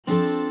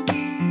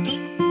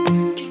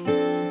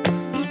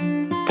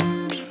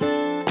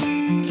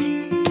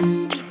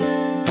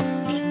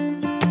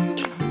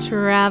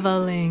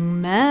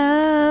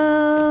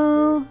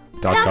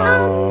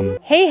TravelingMel.com.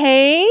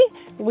 Hey,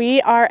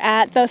 we are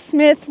at the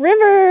Smith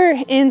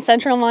River in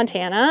central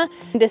Montana.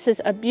 This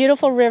is a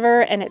beautiful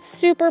river and it's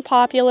super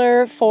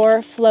popular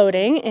for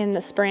floating in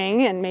the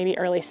spring and maybe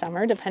early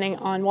summer, depending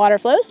on water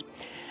flows.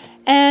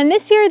 And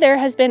this year there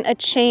has been a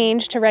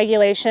change to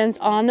regulations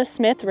on the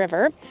Smith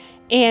River,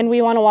 and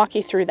we want to walk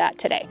you through that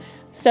today.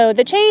 So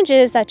the change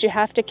is that you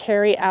have to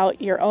carry out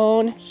your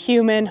own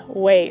human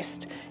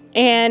waste.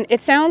 And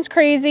it sounds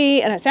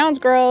crazy and it sounds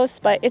gross,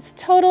 but it's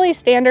totally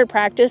standard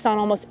practice on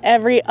almost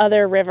every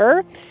other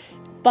river,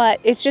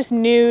 but it's just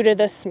new to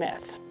the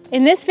Smith.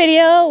 In this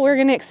video, we're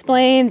going to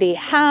explain the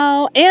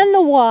how and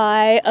the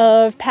why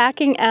of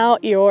packing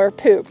out your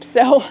poop.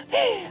 So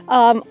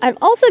I'm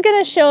also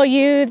going to show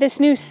you this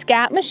new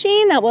SCAT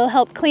machine that will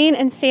help clean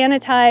and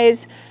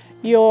sanitize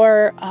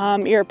your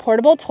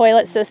portable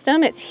toilet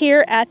system. It's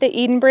here at the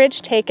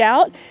Edenbridge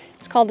Takeout.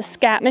 It's called the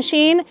SCAT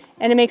machine,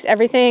 and it makes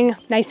everything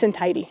nice and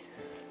tidy.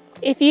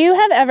 If you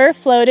have ever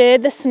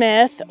floated the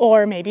Smith,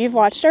 or maybe you've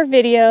watched our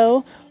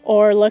video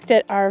or looked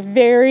at our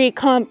very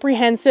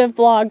comprehensive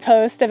blog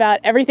post about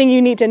everything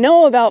you need to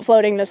know about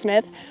floating the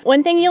Smith,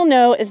 one thing you'll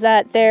know is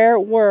that there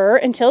were,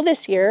 until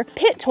this year,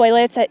 pit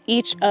toilets at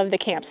each of the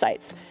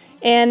campsites.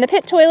 And the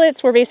pit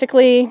toilets were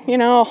basically, you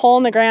know, a hole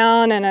in the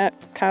ground and a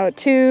kind of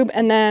tube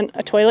and then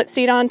a toilet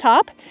seat on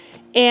top.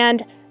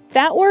 And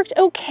that worked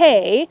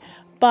okay,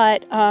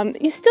 but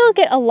you still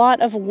get a lot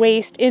of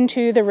waste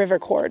into the river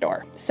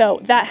corridor.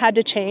 So that had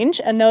to change,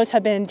 and those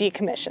have been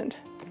decommissioned.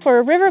 For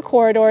a river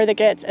corridor that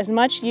gets as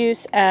much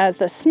use as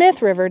the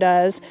Smith River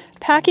does,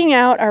 packing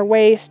out our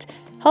waste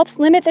helps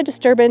limit the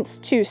disturbance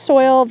to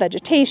soil,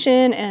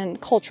 vegetation,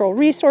 and cultural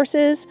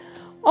resources.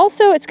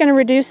 Also, it's going to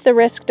reduce the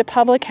risk to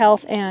public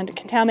health and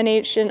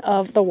contamination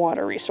of the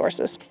water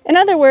resources. In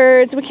other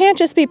words, we can't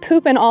just be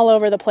pooping all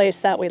over the place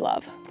that we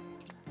love.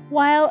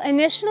 While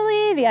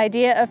initially the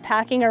idea of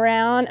packing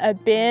around a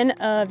bin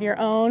of your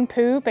own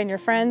poop and your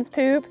friend's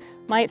poop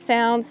might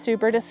sound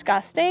super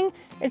disgusting,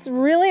 it's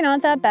really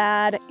not that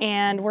bad,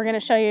 and we're going to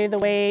show you the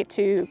way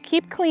to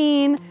keep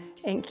clean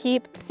and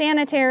keep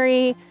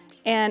sanitary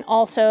and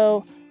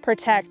also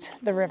protect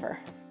the river.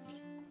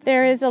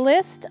 There is a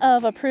list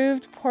of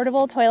approved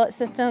portable toilet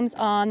systems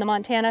on the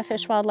Montana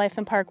Fish, Wildlife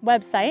and Park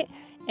website,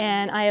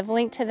 and I have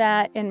linked to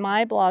that in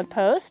my blog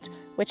post,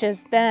 which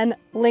is then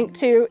linked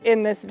to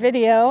in this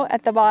video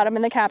at the bottom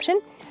in the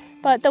caption.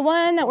 But the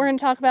one that we're going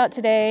to talk about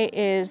today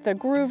is the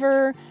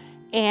Groover,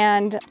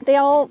 and they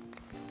all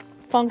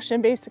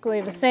function basically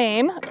the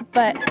same,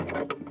 but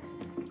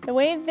the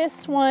way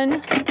this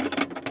one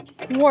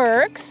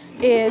works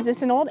is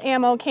it's an old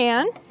ammo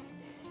can,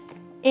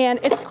 and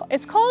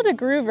it's called a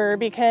Groover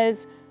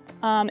because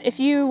if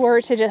you were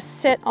to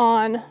just sit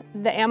on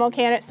the ammo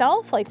can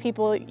itself, like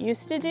people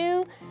used to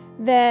do,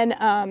 then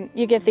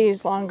you get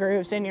these long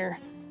grooves in your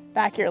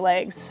back of your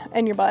legs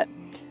and your butt.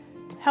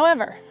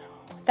 However,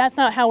 that's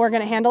not how we're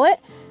going to handle it.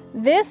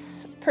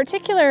 This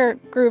particular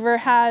Groover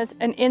has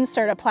an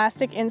insert, a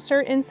plastic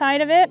insert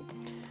inside of it.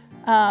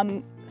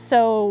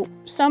 So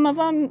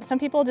some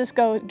people just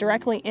go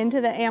directly into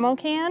the ammo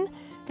can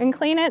and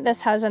clean it.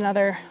 This has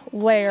another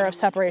layer of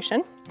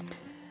separation.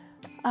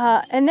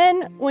 And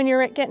then when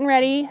you're getting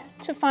ready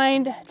to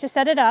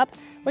set it up,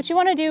 what you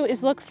want to do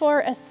is look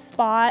for a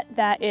spot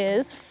that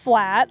is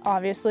flat.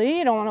 Obviously,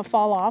 you don't want to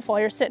fall off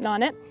while you're sitting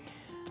on it.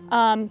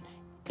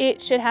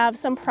 It should have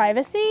some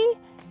privacy,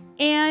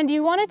 and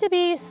you want it to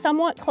be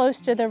somewhat close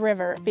to the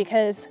river,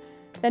 because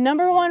the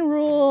 #1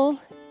 rule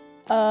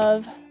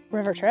of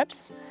river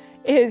trips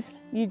is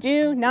you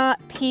do not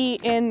pee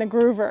in the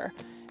Groover,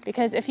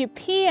 because if you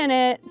pee in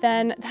it,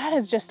 then that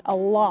is just a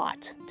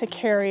lot to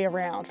carry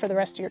around for the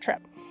rest of your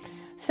trip.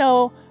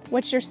 So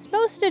what you're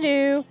supposed to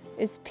do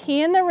is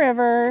pee in the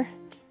river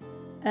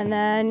and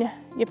then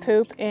you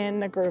poop in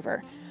the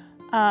Groover.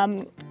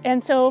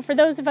 And so for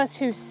those of us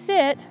who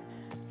sit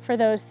for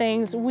those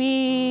things,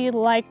 we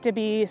like to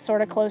be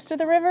sort of close to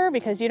the river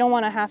because you don't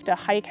want to have to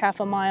hike half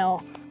a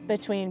mile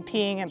between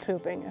peeing and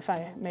pooping, if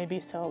I may be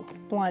so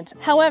blunt.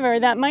 However,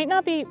 that might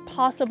not be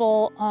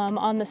possible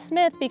on the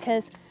Smith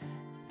because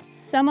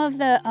some of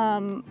the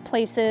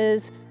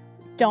places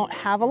don't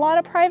have a lot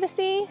of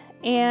privacy,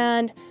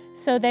 and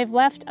so they've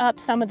left up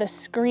some of the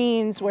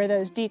screens where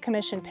those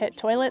decommissioned pit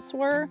toilets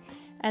were,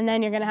 and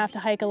then you're going to have to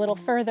hike a little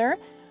further.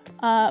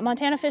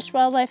 Montana Fish,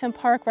 Wildlife and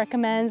Park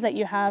recommends that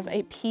you have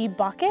a pee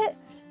bucket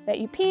that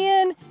you pee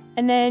in,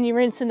 and then you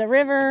rinse in the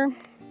river.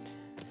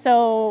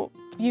 So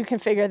you can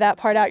figure that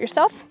part out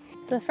yourself.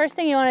 So the first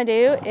thing you want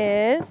to do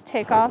is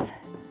take off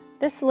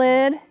this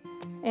lid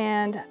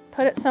and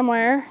put it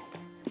somewhere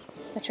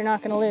that you're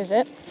not going to lose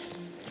it.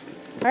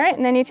 All right,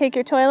 and then you take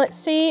your toilet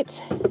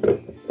seat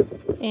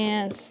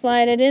and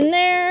slide it in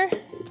there,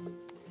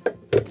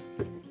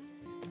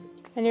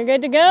 and you're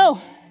good to go,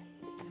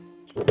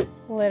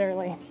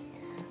 literally.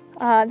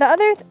 The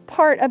other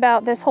part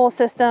about this whole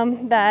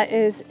system that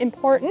is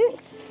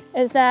important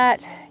is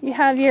that you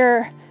have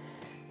your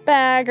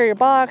bag or your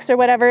box or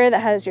whatever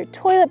that has your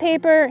toilet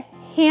paper,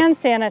 hand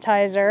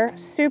sanitizer,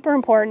 super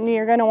important.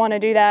 You're going to want to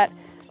do that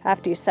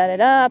after you set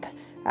it up,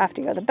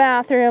 after you go to the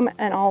bathroom,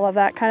 and all of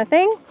that kind of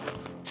thing.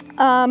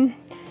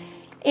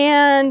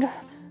 And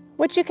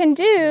what you can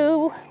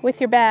do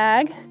with your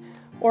bag,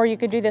 or you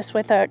could do this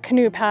with a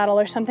canoe paddle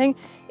or something,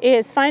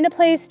 is find a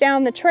place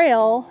down the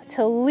trail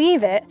to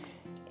leave it.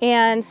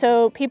 And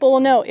so people will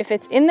know if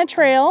it's in the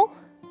trail,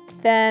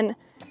 then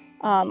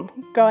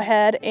go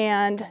ahead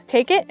and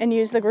take it and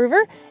use the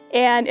groover.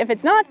 And if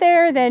it's not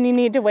there, then you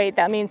need to wait.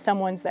 That means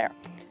someone's there.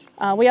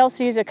 We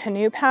also use a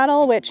canoe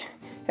paddle, which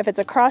if it's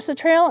across the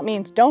trail, it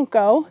means don't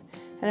go.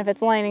 And if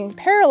it's lining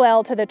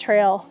parallel to the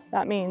trail,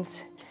 that means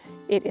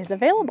it is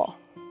available.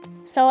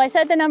 So I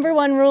said the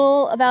 #1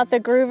 rule about the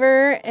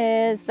groover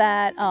is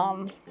that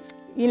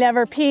you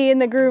never pee in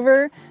the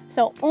groover.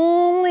 So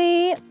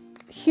only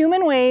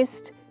human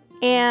waste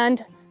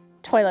and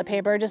toilet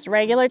paper, just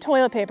regular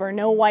toilet paper,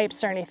 no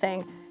wipes or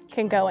anything,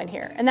 can go in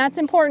here. And that's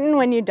important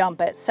when you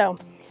dump it. So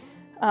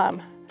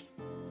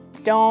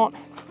don't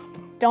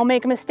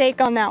make a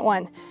mistake on that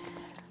one.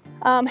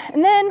 And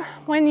then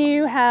when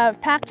you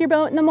have packed your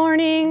boat in the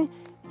morning,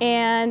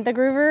 and the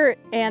groover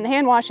and the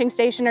hand washing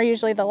station are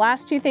usually the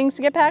last 2 things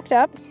to get packed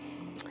up.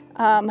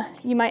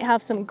 You might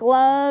have some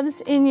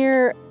gloves in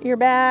your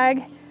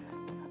bag,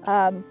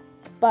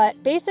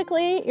 but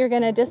basically you're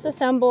gonna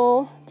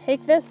disassemble,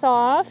 take this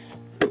off,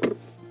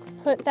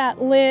 put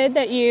that lid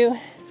that you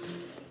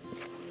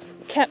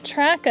kept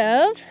track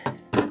of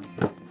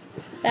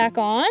back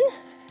on,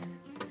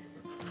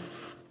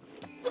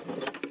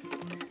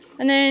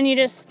 and then you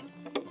just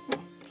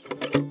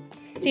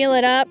seal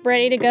it up,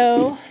 ready to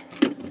go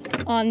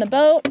on the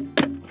boat.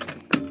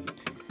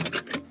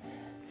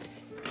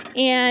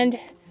 And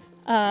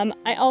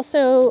I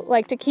also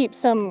like to keep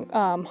some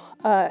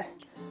a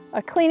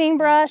cleaning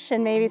brush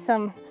and maybe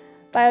some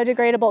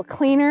biodegradable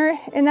cleaner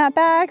in that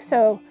bag.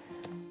 So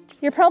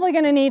you're probably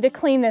going to need to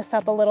clean this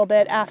up a little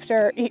bit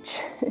after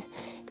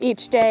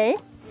each day.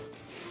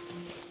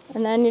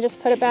 And then you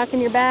just put it back in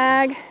your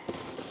bag,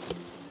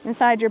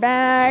 inside your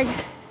bag,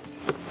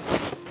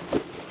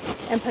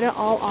 and put it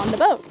all on the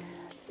boat.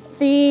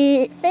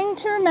 The thing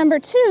to remember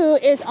too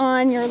is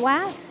on your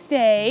last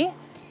day,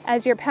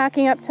 as you're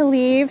packing up to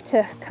leave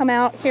to come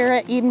out here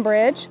at Eden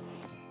Bridge,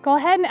 go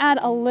ahead and add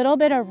a little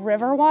bit of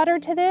river water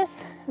to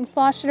this and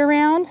slosh it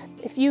around.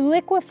 If you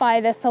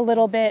liquefy this a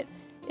little bit,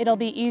 it'll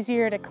be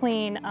easier to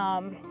clean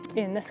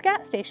in the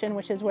SCAT station,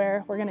 which is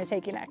where we're gonna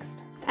take you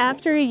next.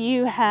 After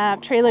you have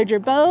trailered your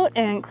boat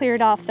and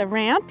cleared off the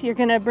ramp, you're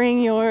gonna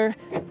bring your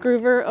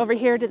groover over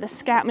here to the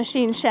SCAT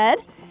machine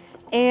shed.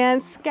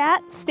 And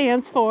SCAT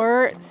stands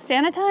for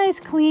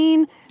Sanitize,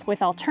 Clean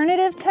with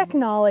Alternative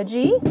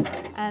Technology.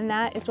 And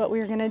that is what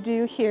we're gonna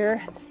do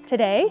here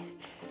today.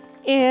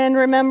 And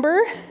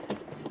remember,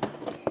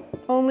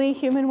 only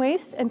human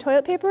waste and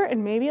toilet paper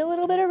and maybe a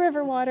little bit of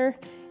river water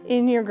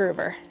in your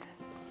groover.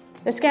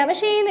 The SCAT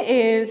machine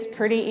is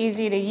pretty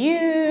easy to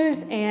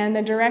use, and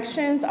the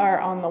directions are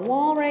on the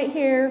wall right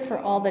here for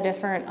all the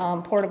different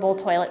portable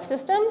toilet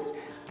systems.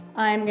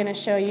 I'm gonna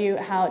show you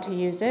how to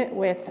use it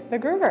with the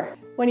groover.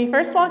 When you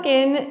first walk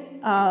in,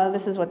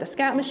 this is what the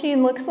SCAT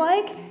machine looks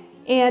like.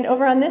 And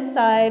over on this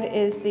side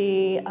is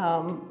the,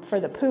 for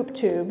the poop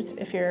tubes,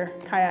 if you're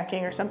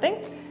kayaking or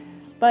something.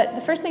 But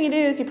the first thing you do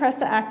is you press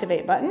the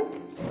activate button.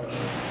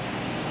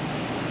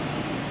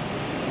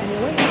 And you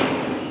wait.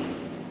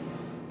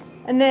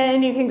 And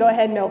then you can go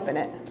ahead and open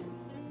it.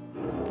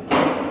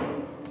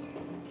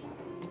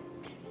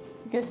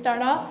 You can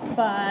start off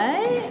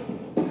by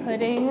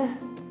putting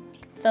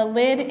the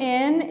lid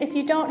in if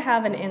you don't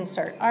have an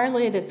insert. Our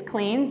lid is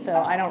clean, so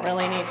I don't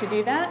really need to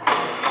do that.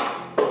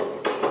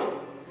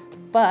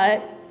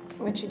 But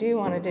what you do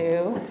want to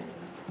do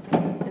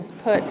is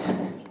put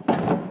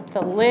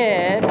the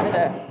lid,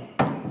 or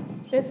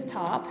this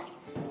top,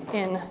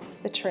 in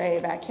the tray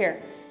back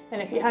here.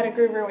 And if you had a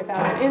groover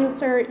without an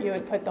insert, you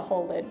would put the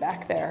whole lid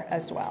back there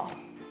as well.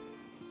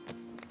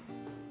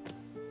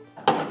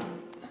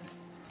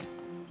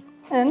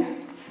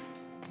 And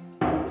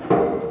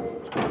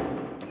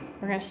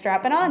we're going to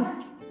strap it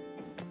on.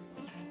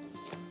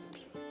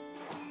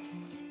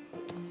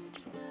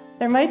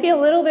 There might be a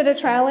little bit of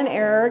trial and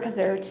error because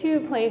there are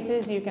 2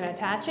 places you can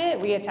attach it.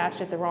 We attached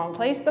it the wrong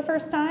place the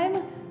first time,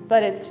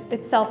 but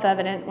it's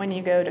self-evident when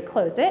you go to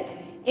close it.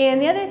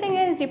 And the other thing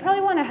is you probably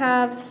want to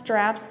have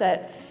straps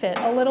that fit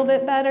a little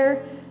bit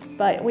better,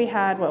 but we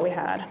had what we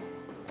had.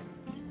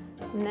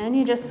 And then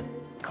you just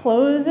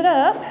close it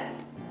up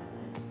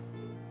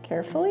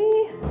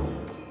carefully.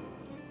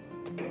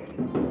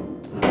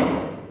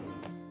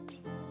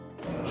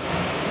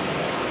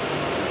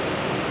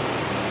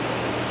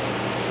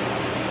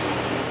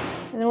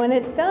 And when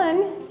it's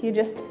done, you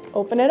just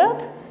open it up.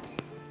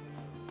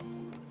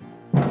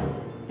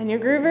 And your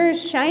groover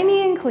is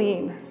shiny and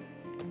clean.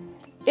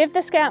 If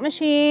the SCAT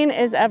machine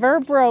is ever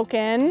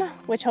broken,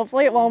 which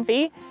hopefully it won't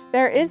be,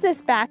 there is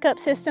this backup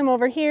system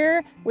over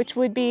here, which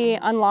would be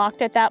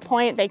unlocked at that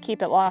point. They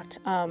keep it locked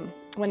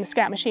when the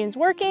SCAT machine's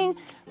working,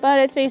 but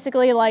it's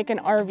basically like an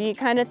RV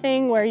kind of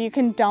thing where you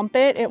can dump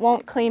it. It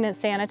won't clean and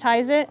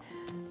sanitize it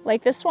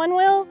like this one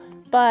will,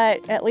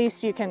 but at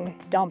least you can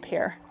dump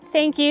here.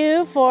 Thank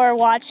you for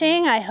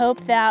watching. I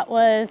hope that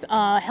was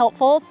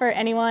helpful for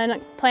anyone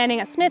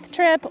planning a Smith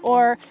trip,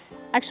 or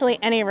actually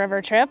any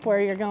river trip where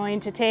you're going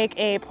to take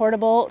a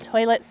portable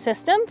toilet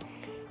system.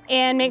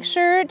 And make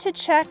sure to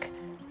check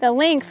the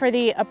link for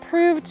the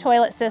approved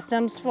toilet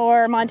systems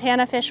for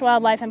Montana Fish,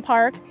 Wildlife and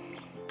Park,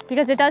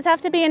 because it does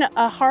have to be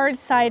a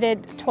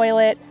hard-sided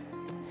toilet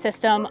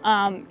system,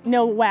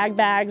 no wag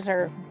bags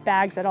or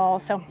bags at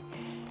all.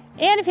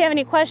 And if you have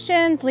any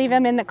questions, leave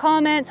them in the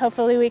comments.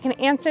 Hopefully we can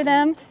answer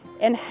them,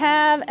 and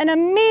have an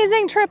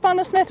amazing trip on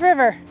the Smith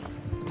River.